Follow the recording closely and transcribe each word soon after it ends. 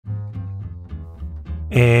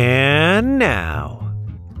And now,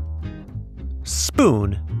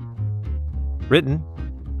 Spoon. Written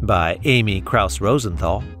by Amy Krouse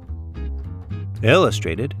Rosenthal.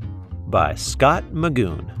 Illustrated by Scott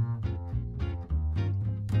Magoon.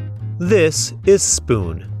 This is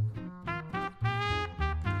Spoon.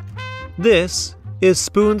 This is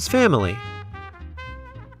Spoon's family.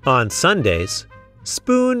 On Sundays,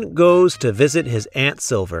 Spoon goes to visit his Aunt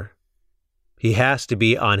Silver. He has to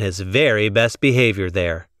be on his very best behavior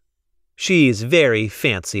there. She's very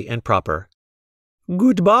fancy and proper.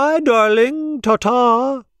 Goodbye, darling,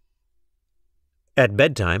 ta-ta. At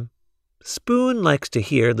bedtime, Spoon likes to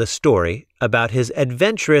hear the story about his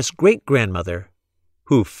adventurous great-grandmother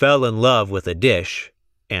who fell in love with a dish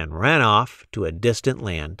and ran off to a distant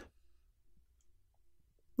land.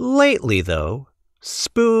 Lately, though,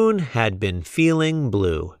 Spoon had been feeling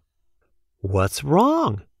blue. "What's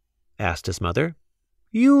wrong?" asked his mother.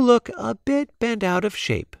 "You look a bit bent out of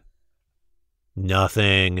shape."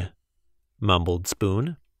 "Nothing," mumbled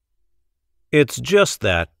Spoon. "It's just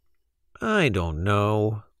that, I don't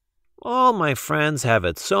know, all my friends have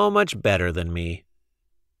it so much better than me.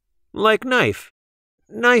 Like Knife.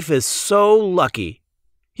 Knife is so lucky.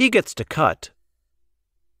 He gets to cut.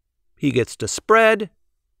 He gets to spread.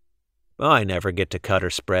 I never get to cut or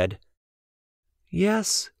spread."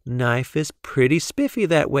 "Yes, Knife is pretty spiffy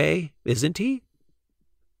that way, isn't he?"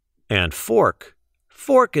 "And Fork.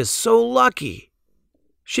 Fork is so lucky.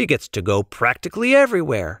 She gets to go practically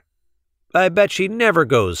everywhere. I bet she never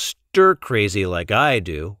goes stir-crazy like I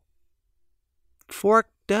do."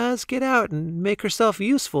 "Fork does get out and make herself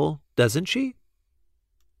useful, doesn't she?"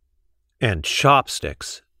 "And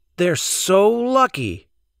Chopsticks. They're so lucky.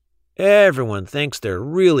 Everyone thinks they're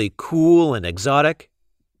really cool and exotic.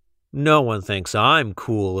 No one thinks I'm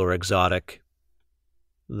cool or exotic."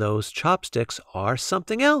 "Those chopsticks are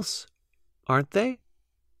something else, aren't they?"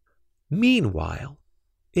 Meanwhile,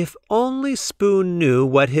 if only Spoon knew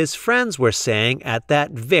what his friends were saying at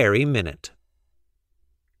that very minute.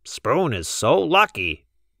 "Spoon is so lucky,"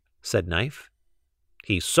 said Knife.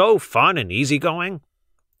 "He's so fun and easygoing.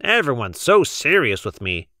 Everyone's so serious with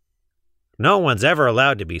me. No one's ever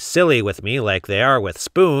allowed to be silly with me like they are with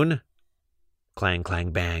Spoon." Clang,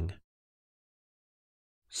 clang, bang.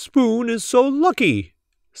 "Spoon is so lucky,"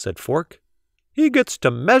 said Fork. "He gets to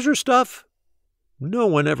measure stuff. No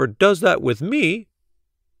one ever does that with me."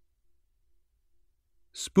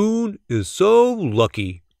 "Spoon is so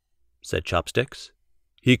lucky," said Chopsticks.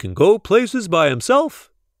 "He can go places by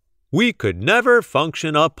himself. We could never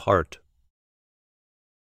function apart."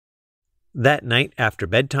 That night after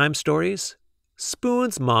bedtime stories,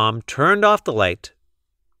 Spoon's mom turned off the light,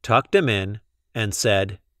 tucked him in, and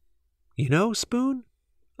said, "You know, Spoon,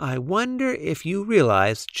 I wonder if you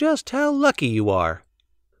realize just how lucky you are.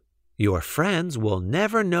 Your friends will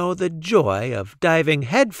never know the joy of diving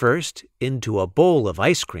headfirst into a bowl of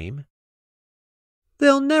ice cream.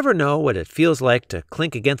 They'll never know what it feels like to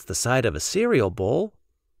clink against the side of a cereal bowl.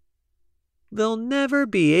 They'll never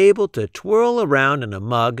be able to twirl around in a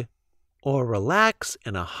mug or relax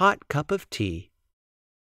in a hot cup of tea."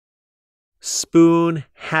 Spoon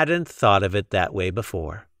hadn't thought of it that way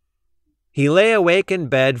before. He lay awake in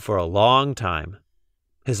bed for a long time.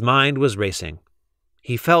 His mind was racing.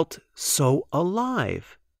 He felt so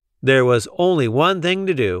alive. There was only one thing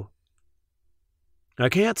to do. "I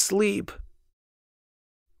can't sleep."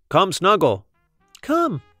 "Come snuggle."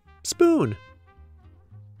 "Come, Spoon."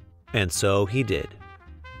 And so he did.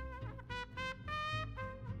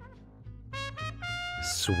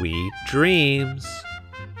 Sweet dreams.